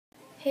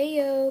Hey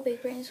yo,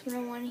 Big Brains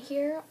 101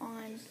 here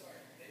on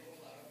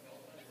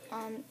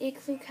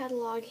Igloo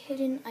Catalog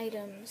Hidden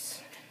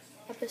Items,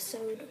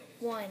 Episode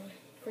 1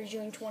 for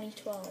June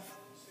 2012.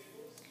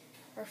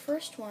 Our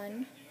first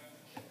one,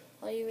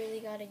 all you really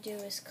gotta do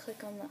is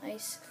click on the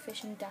ice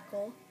fishing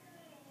decal,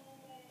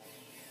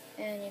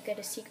 and you get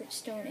a secret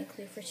stone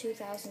igloo for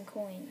 2,000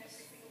 coins.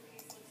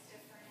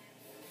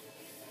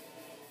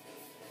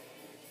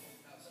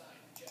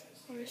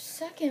 Our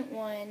second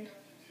one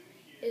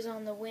is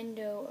on the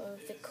window of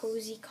the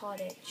cozy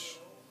cottage,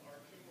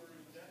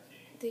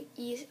 the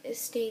East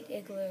Estate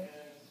Igloo,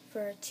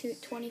 for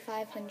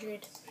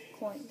 2,500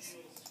 coins.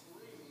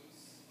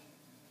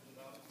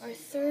 Our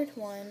third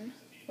one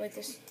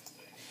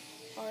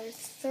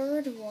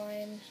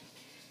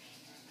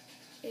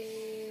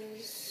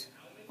is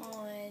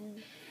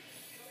on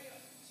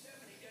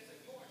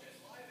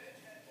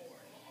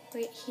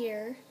right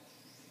here,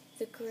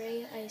 the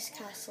Gray Ice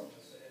Castle.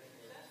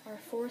 Our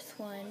fourth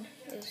one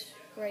is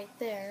right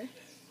there,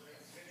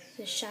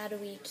 the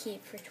Shadowy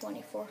Keep for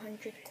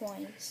 2,400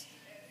 coins.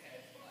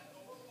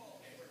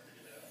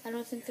 I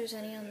don't think there's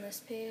any on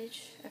this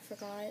page. I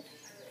forgot.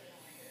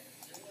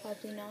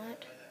 Probably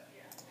not.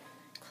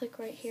 Click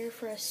right here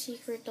for a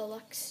secret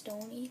deluxe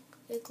stone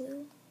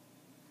igloo.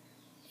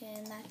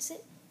 And that's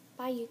it.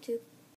 Bye, YouTube.